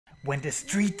When the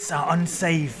streets are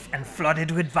unsafe and flooded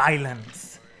with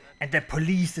violence, and the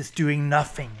police is doing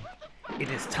nothing, it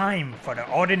is time for the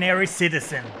ordinary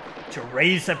citizen to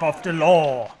rise above the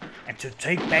law and to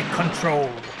take back control.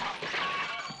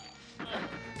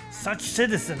 Such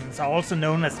citizens are also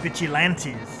known as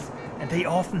vigilantes, and they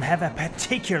often have a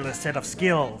particular set of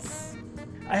skills.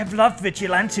 I have loved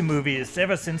vigilante movies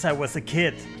ever since I was a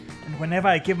kid, and whenever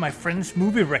I give my friends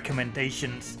movie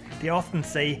recommendations, they often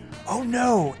say, "Oh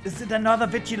no, is it another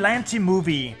vigilante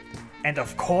movie?" And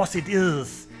of course it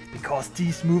is, because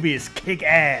these movies kick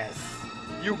ass.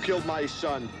 You killed my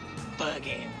son. Bug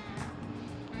him.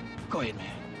 Go ahead, man.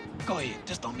 Go ahead.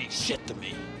 This don't mean shit to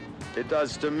me. It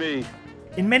does to me.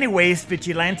 In many ways,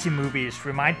 vigilante movies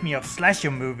remind me of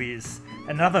slasher movies,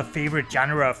 another favorite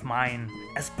genre of mine,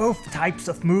 as both types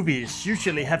of movies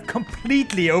usually have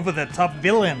completely over-the-top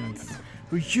villains,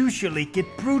 who usually get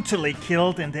brutally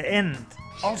killed in the end.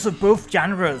 Also, both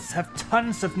genres have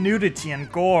tons of nudity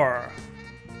and gore.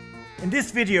 In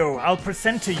this video, I'll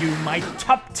present to you my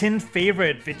top 10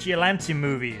 favorite vigilante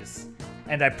movies.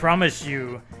 And I promise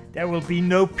you, there will be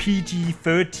no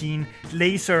PG-13,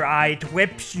 laser-eyed,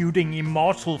 web-shooting,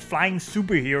 immortal flying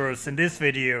superheroes in this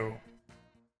video.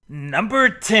 Number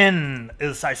 10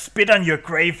 is I Spit on Your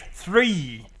Grave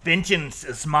 3, Vengeance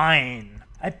is Mine.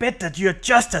 I bet that you're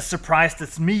just as surprised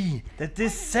as me that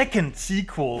this second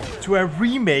sequel to a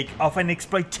remake of an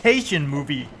exploitation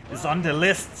movie is on the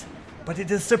list. But it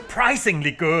is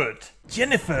surprisingly good.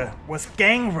 Jennifer was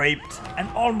gang raped and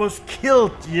almost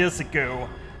killed years ago,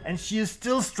 and she is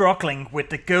still struggling with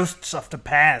the ghosts of the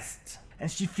past. And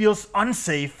she feels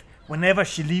unsafe whenever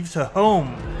she leaves her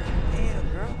home. Damn,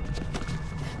 girl.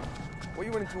 What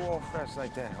you running through all fast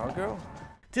like that, huh, girl?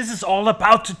 This is all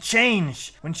about to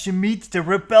change when she meets the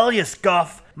rebellious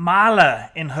goth Marla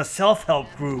in her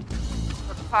self-help group.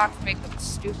 The clocks make them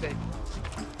stupid.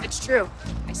 It's true.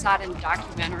 I saw it in a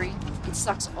documentary. It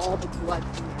sucks all the blood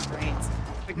from their brains.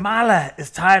 Marla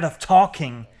is tired of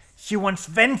talking. She wants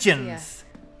vengeance. Yes,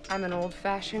 I'm an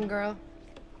old-fashioned girl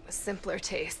with simpler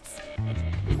tastes.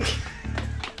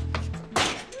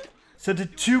 So the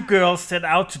two girls set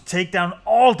out to take down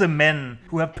all the men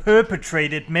who have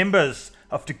perpetrated members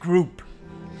of the group.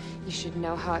 You should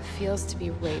know how it feels to be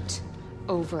raped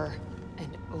over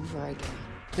and over again.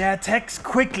 Their attacks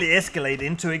quickly escalate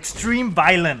into extreme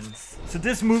violence, so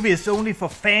this movie is only for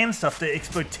fans of the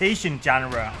exploitation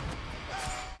genre.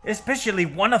 Especially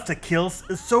one of the kills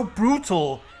is so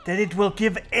brutal that it will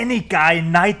give any guy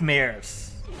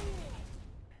nightmares.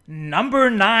 Number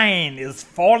 9 is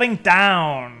Falling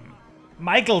Down.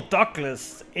 Michael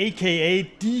Douglas, aka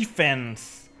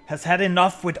Defense, has had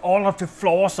enough with all of the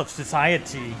flaws of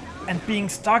society, and being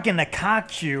stuck in a car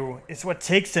queue is what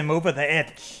takes him over the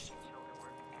edge.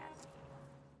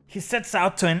 He sets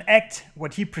out to enact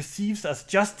what he perceives as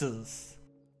justice.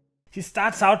 He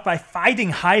starts out by fighting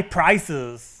high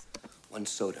prices. 1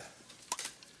 soda,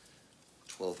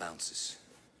 12 ounces.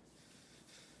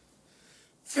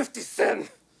 50 cents!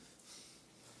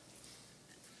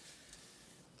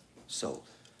 Sold.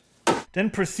 Then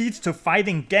proceeds to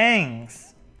fighting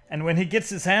gangs. And when he gets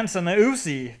his hands on a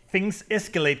Uzi, things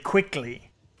escalate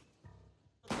quickly.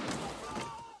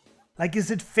 Like,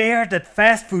 is it fair that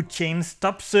fast food chains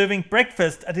stop serving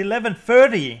breakfast at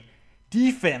 11:30?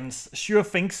 Defense sure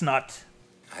thinks not.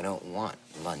 I don't want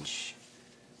lunch.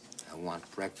 I want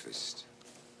breakfast.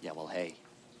 Yeah, well, hey,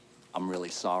 I'm really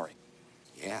sorry.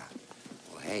 Yeah.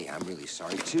 Well, hey, I'm really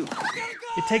sorry too.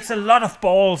 It takes a lot of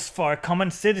balls for a common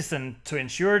citizen to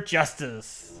ensure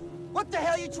justice. What the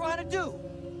hell are you trying to do?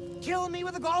 Killing me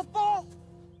with a golf ball?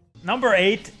 Number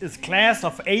 8 is Class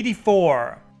of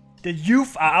 '84. The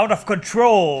youth are out of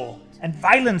control, and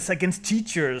violence against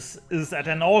teachers is at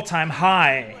an all-time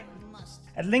high.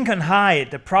 At Lincoln High,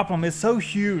 the problem is so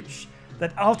huge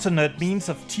that alternate means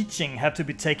of teaching have to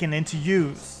be taken into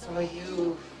use. So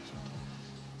you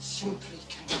simply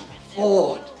cannot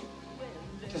afford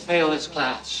to fail this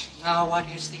class. Now what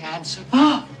is the answer?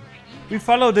 We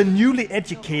follow the newly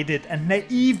educated and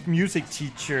naive music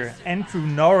teacher, Andrew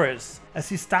Norris, as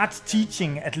he starts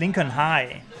teaching at Lincoln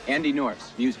High. Andy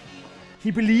Norris, music.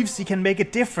 He believes he can make a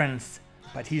difference,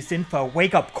 but he's in for a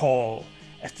wake-up call,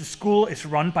 as the school is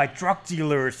run by drug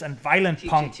dealers and violent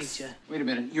punks. Teacher. Wait a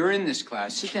minute, you're in this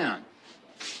class. Sit down.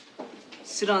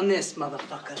 Sit on this,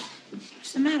 motherfucker.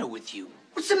 What's the matter with you?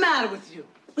 What's the matter with you?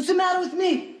 What's the matter with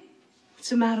me? What's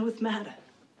the matter with matter?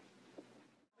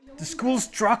 The school's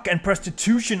drug and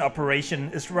prostitution operation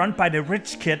is run by the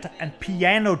rich kid and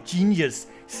piano genius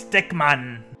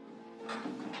Stegman.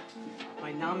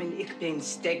 Mein Name ist Ich bin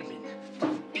Stegman.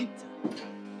 Pizza.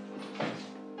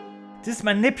 This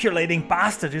manipulating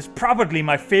bastard is probably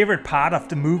my favorite part of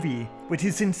the movie, with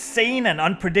his insane and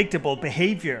unpredictable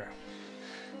behavior.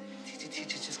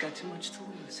 Teacher just got too much to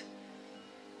lose.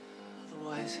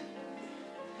 Otherwise,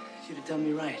 you'd have done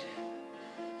me right.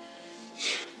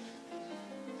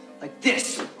 Like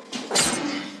this.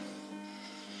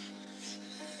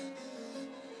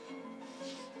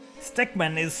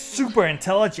 Stegman is super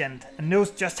intelligent and knows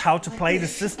just how to play the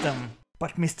system.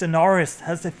 But Mr. Norris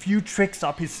has a few tricks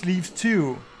up his sleeves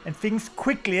too, and things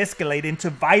quickly escalate into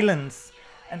violence,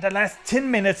 and the last 10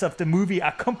 minutes of the movie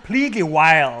are completely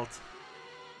wild.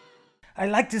 I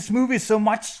like this movie so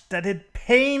much that it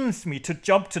pains me to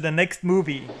jump to the next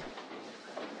movie.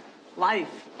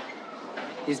 Life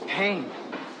is pain.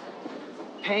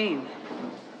 Pain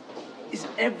is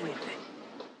everything.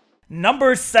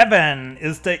 Number 7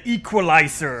 is The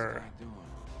Equalizer.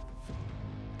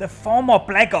 The former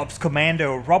Black Ops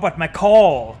commando Robert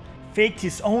McCall faked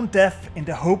his own death in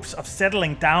the hopes of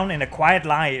settling down in a quiet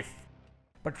life.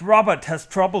 But Robert has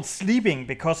trouble sleeping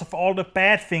because of all the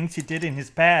bad things he did in his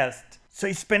past, so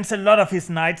he spends a lot of his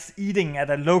nights eating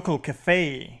at a local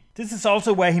cafe. This is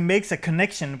also where he makes a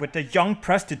connection with the young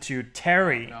prostitute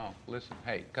Terry. No, listen,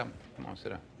 hey, come on, sit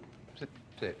down.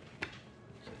 Sit.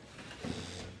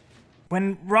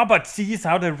 When Robert sees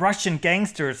how the Russian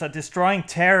gangsters are destroying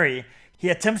Terry, he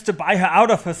attempts to buy her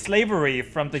out of her slavery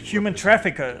from the human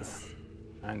traffickers.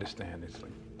 I understand it's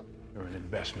like you're an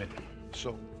investment,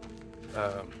 so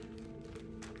I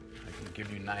can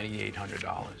give you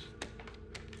 $9,800.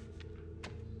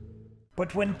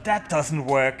 But when that doesn't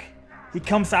work, he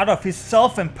comes out of his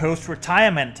self-imposed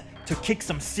retirement to kick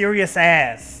some serious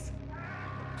ass.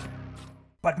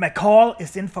 But McCall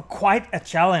is in for quite a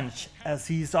challenge as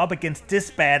he's up against this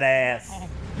badass. Oh,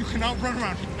 you cannot run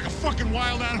around like a fucking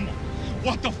wild animal.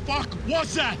 What the fuck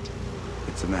was that?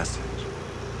 It's a message.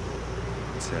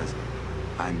 It says,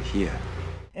 I'm here.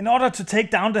 In order to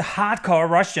take down the hardcore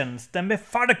Russians, the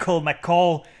methodical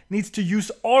McCall needs to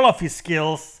use all of his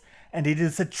skills, and it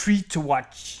is a treat to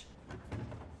watch.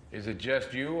 Is it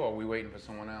just you, or are we waiting for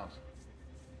someone else?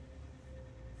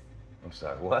 I'm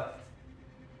sorry, what?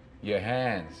 Your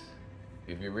hands.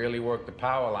 If you really work the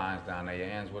power lines down there, your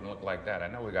hands wouldn't look like that. I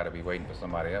know we gotta be waiting for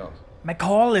somebody else.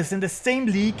 McCall is in the same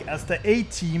league as the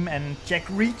A-Team and Jack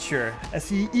Reacher, as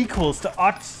he equals the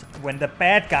odds when the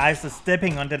bad guys are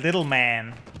stepping on the little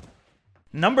man.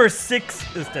 Number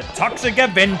 6 is the Toxic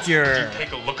Avenger. Did you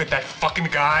take a look at that fucking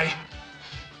guy?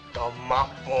 The mop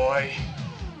boy.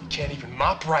 Can't even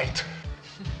mop right.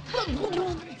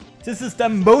 This is the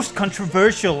most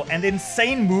controversial and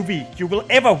insane movie you will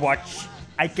ever watch.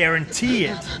 I guarantee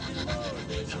it.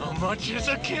 How much is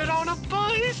a kid on a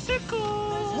bicycle?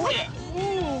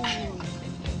 Ooh.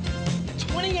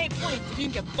 28 points if you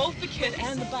can get both the kid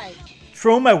and the bike.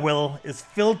 Tromaville is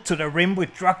filled to the rim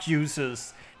with drug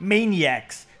users,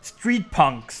 maniacs, street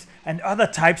punks, and other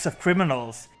types of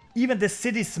criminals. Even the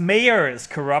city's mayor is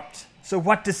corrupt, so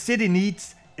what the city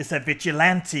needs is a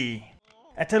vigilante.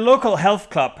 At the local health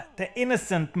club, the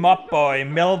innocent mob boy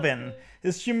Melvin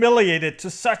is humiliated to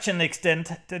such an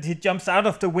extent that he jumps out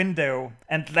of the window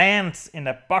and lands in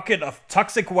a bucket of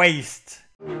toxic waste.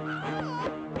 He's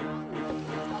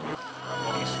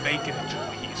faking it,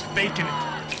 Julie. He's faking it.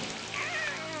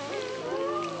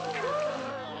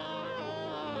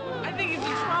 I think he's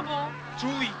in trouble.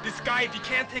 Julie, this guy, if he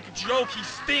can't take a joke, he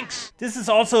stinks. This is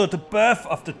also the birth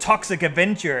of the Toxic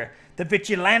Avenger, the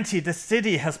vigilante the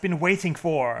city has been waiting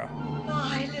for.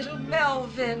 My little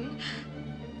Melvin.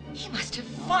 He must have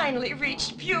finally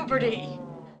reached puberty.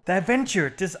 The Avenger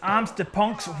disarms the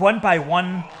punks one by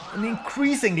one in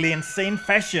increasingly insane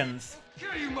fashions.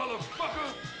 Kill you,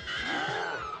 motherfucker!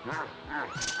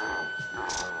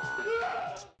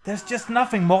 There's just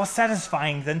nothing more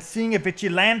satisfying than seeing a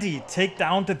vigilante take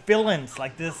down the villains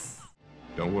like this.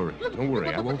 Don't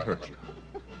worry, I won't hurt you.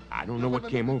 I don't know what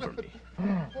came over me.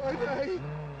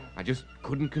 I just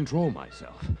couldn't control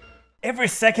myself. Every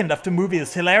second of the movie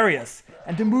is hilarious,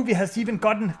 and the movie has even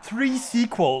gotten 3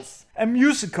 sequels, a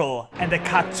musical and a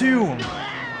cartoon.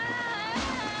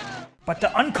 But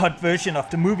the uncut version of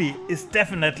the movie is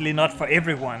definitely not for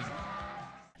everyone.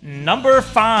 Number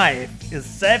 5 is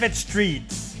Savage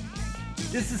Streets.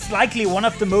 This is likely one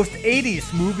of the most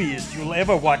 80s movies you'll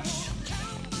ever watch.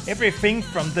 Everything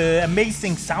from the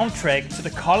amazing soundtrack to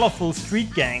the colorful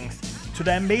street gangs to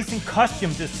the amazing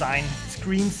costume design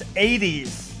screams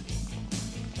 80s.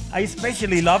 I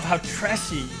especially love how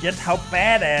trashy yet how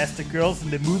badass the girls in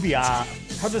the movie are.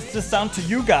 How does this sound to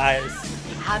you guys?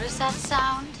 How does that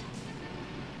sound?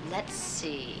 Let's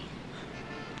see.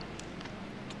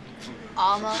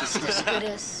 Almost as good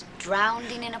as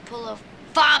drowning in a pool of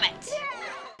vomit.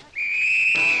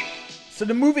 So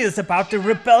the movie is about the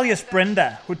rebellious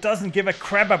Brenda, who doesn't give a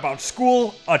crap about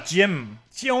school or gym.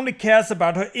 She only cares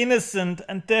about her innocent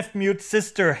and deaf-mute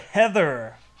sister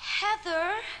Heather.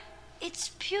 Heather, it's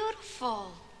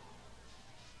beautiful.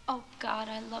 Oh God,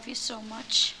 I love you so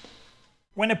much.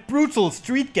 When a brutal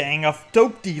street gang of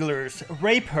dope dealers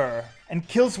rape her and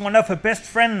kills one of her best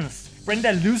friends,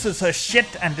 Brenda loses her shit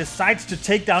and decides to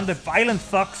take down the violent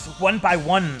thugs one by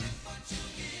one.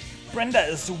 Brenda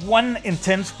is one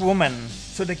intense woman,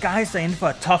 so the guys are in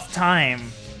for a tough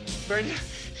time. Brenda,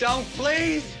 don't,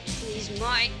 please! Please,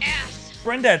 my ass!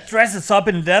 Brenda dresses up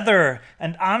in leather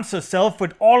and arms herself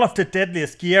with all of the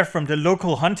deadliest gear from the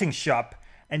local hunting shop.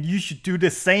 And you should do the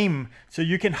same, so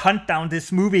you can hunt down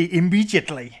this movie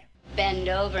immediately. Bend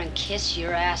over and kiss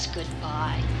your ass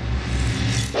goodbye.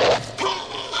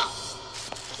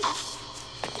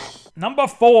 Number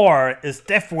 4 is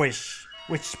Death Wish,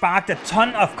 which sparked a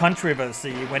ton of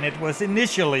controversy when it was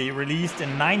initially released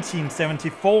in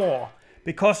 1974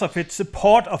 because of its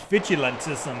support of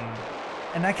vigilantism.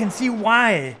 And I can see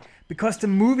why, because the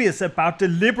movie is about the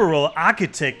liberal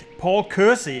architect Paul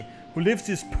Kersey, who lives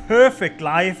his perfect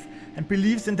life and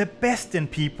believes in the best in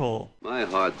people. My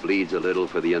heart bleeds a little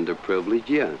for the underprivileged,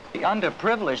 yeah. The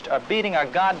underprivileged are beating our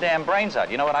goddamn brains out.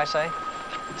 You know what I say?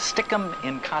 Stick them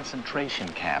in concentration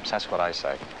camps, that's what I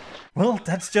say. Well,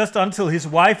 that's just until his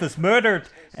wife is murdered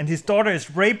and his daughter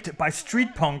is raped by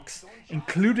street punks,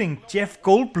 including Jeff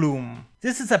Goldblum.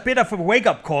 This is a bit of a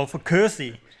wake-up call for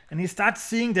Kersey, and he starts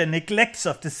seeing the neglects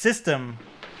of the system.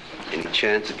 Any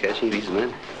chance of catching these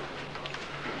men?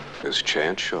 There's a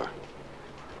chance, sure.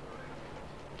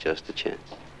 Just a chance.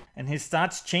 And he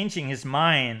starts changing his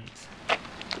mind.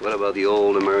 What about the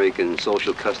old American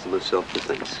social custom of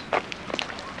self-defense?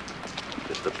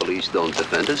 If the police don't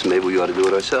defend us, maybe we ought to do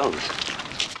it ourselves.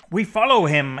 We follow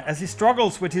him as he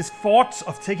struggles with his thoughts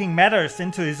of taking matters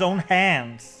into his own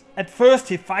hands. At first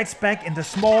he fights back in the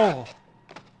small.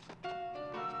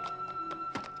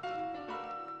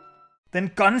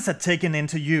 Then guns are taken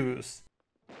into use.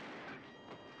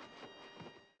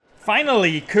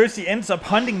 Finally, Kersey ends up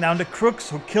hunting down the crooks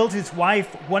who killed his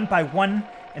wife one by one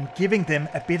and giving them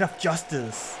a bit of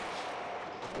justice.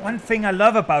 One thing I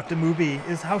love about the movie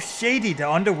is how shady the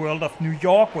underworld of New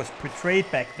York was portrayed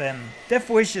back then. Death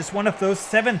Wish is one of those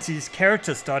 70s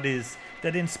character studies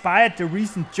that inspired the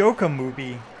recent Joker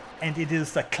movie, and it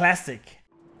is a classic.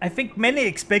 I think many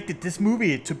expected this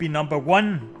movie to be number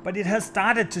 1, but it has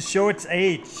started to show its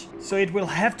age, so it will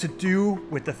have to do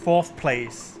with the 4th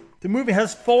place. The movie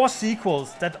has 4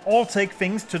 sequels that all take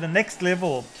things to the next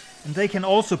level, and they can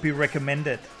also be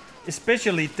recommended,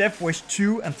 especially Death Wish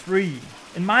 2 and 3.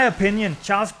 In my opinion,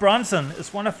 Charles Bronson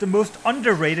is one of the most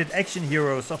underrated action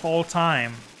heroes of all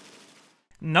time.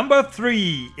 Number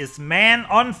 3 is Man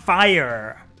on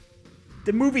Fire.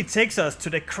 The movie takes us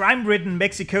to the crime-ridden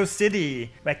Mexico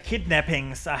City, where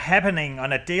kidnappings are happening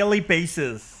on a daily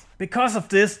basis. Because of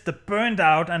this, the burned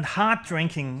out and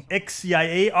hard-drinking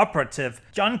ex-CIA operative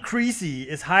John Creasy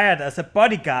is hired as a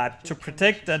bodyguard to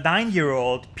protect the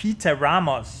 9-year-old Pita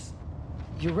Ramos.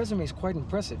 Your resume is quite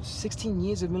impressive. 16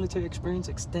 years of military experience,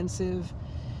 extensive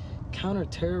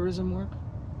counter-terrorism work.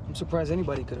 I'm surprised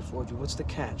anybody could afford you. What's the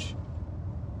catch?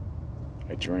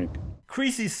 I drink.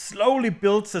 Creasy slowly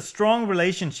builds a strong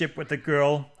relationship with the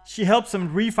girl. She helps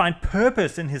him re-find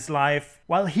purpose in his life,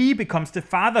 while he becomes the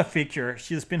father figure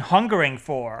she has been hungering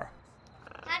for.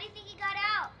 How do you think he got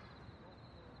out?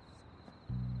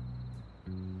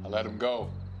 I let him go.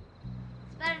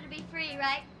 It's better to be free,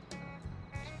 right?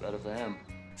 It's better for him.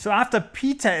 So after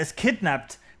Pita is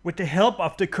kidnapped with the help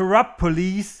of the corrupt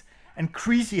police and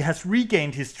Creasy has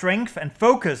regained his strength and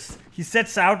focus, he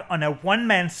sets out on a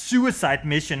one-man suicide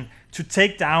mission to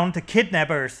take down the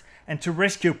kidnappers and to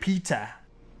rescue Pita.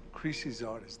 Creasy's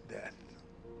art is death.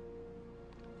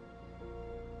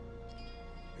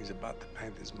 He's about to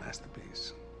paint his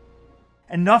masterpiece.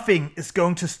 And nothing is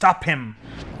going to stop him.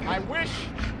 I wish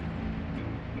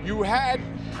you had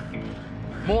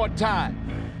more time.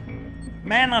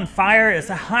 Man on Fire is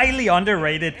a highly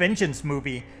underrated vengeance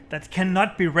movie that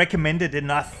cannot be recommended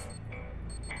enough.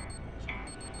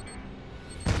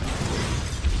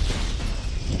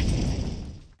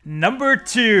 Number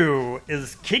 2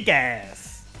 is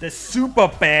Kick-Ass, the super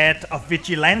bad of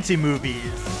vigilante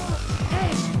movies.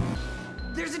 Hey!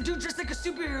 There's a dude dressed like a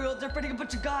superhero out there fighting a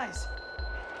bunch of guys.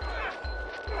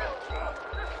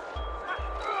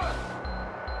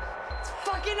 It's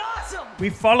fucking awesome! We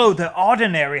follow the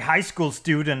ordinary high school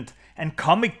student and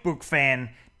comic book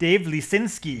fan Dave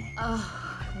Lisinski.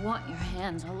 Oh, I want your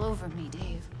hands all over me,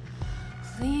 Dave.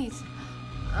 Please.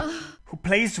 Who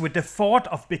plays with the thought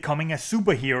of becoming a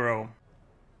superhero.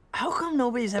 How come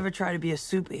nobody's ever tried to be a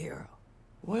superhero?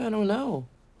 Well, I don't know.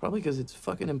 Probably because it's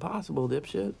fucking impossible,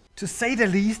 dipshit. To say the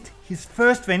least, his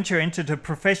first venture into the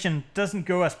profession doesn't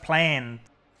go as planned.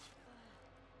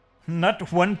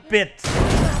 Not one bit.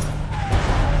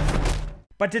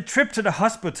 But the trip to the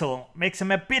hospital makes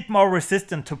him a bit more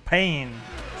resistant to pain.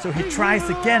 So he tries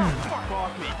again. Fuck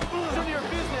off me. It's none of your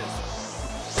business.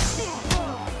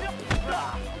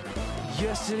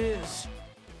 Yes, it is.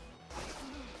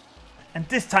 And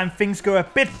this time things go a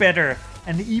bit better,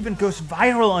 and he even goes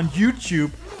viral on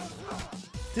YouTube.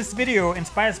 This video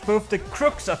inspires both the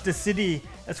crooks of the city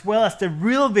as well as the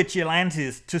real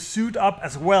vigilantes to suit up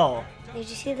as well. Did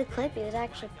you see the clip? He was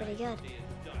actually pretty good.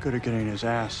 Good at getting his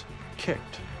ass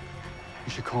kicked.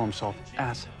 He should call himself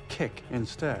Ass Kick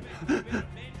instead.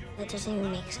 That doesn't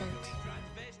even make sense.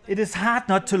 It is hard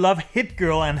not to love Hit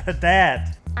Girl and her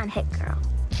dad. I'm Hit Girl.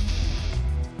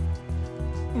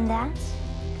 And that's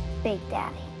Big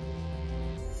Daddy.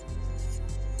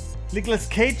 Nicolas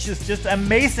Cage is just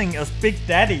amazing as Big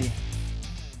Daddy.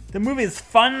 The movie is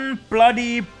fun,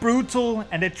 bloody, brutal,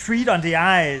 and a treat on the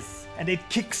eyes. And it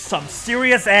kicks some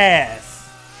serious ass.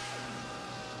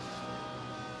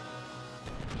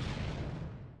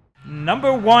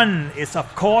 Number 1 is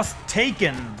of course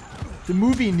Taken. The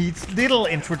movie needs little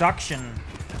introduction.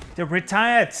 The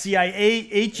retired CIA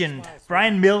agent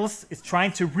Brian Mills is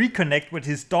trying to reconnect with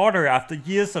his daughter after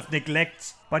years of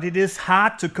neglect, but it is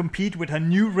hard to compete with her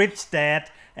new rich dad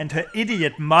and her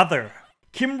idiot mother.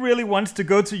 Kim really wants to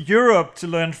go to Europe to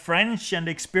learn French and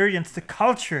experience the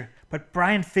culture, but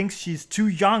Brian thinks she's too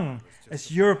young,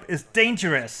 as Europe is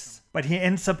dangerous, but he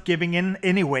ends up giving in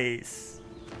anyways.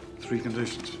 3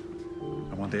 conditions.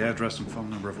 I want the address and phone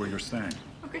number of where you're staying.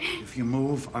 Okay. If you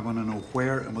move, I want to know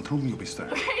where and with whom you'll be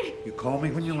staying. Okay. You call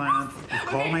me when you land. You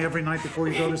call me every night before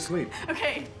you go to sleep.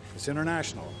 Okay. It's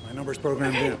international. My number's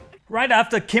programmed in. Right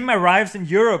after Kim arrives in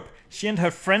Europe, she and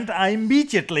her friend are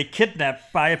immediately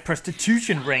kidnapped by a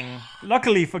prostitution ring.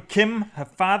 Luckily for Kim, her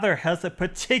father has a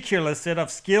particular set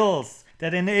of skills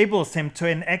that enables him to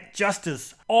enact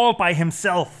justice all by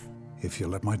himself. If you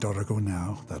let my daughter go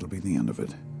now, that'll be the end of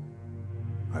it.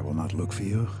 I will not look for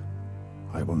you.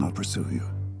 I will not pursue you.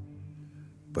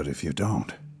 But if you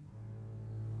don't,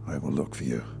 I will look for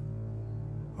you.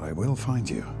 I will find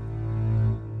you.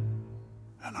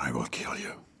 And I will kill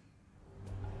you.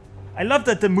 I love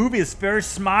that the movie is very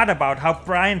smart about how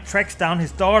Brian tracks down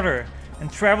his daughter and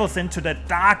travels into the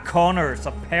dark corners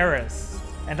of Paris.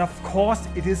 And of course,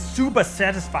 it is super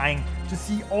satisfying to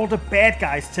see all the bad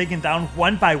guys taken down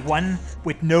one by one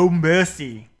with no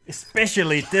mercy.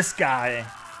 Especially this guy.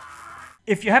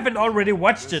 If you haven't already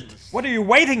watched it, what are you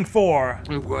waiting for?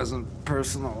 It wasn't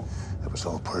personal. It was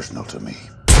all personal to me.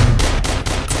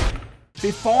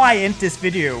 Before I end this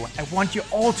video, I want you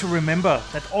all to remember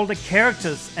that all the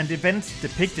characters and events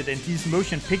depicted in these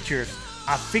motion pictures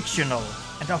are fictional.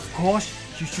 And of course,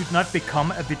 you should not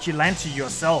become a vigilante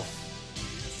yourself.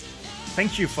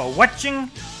 Thank you for watching,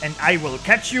 and I will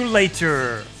catch you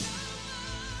later.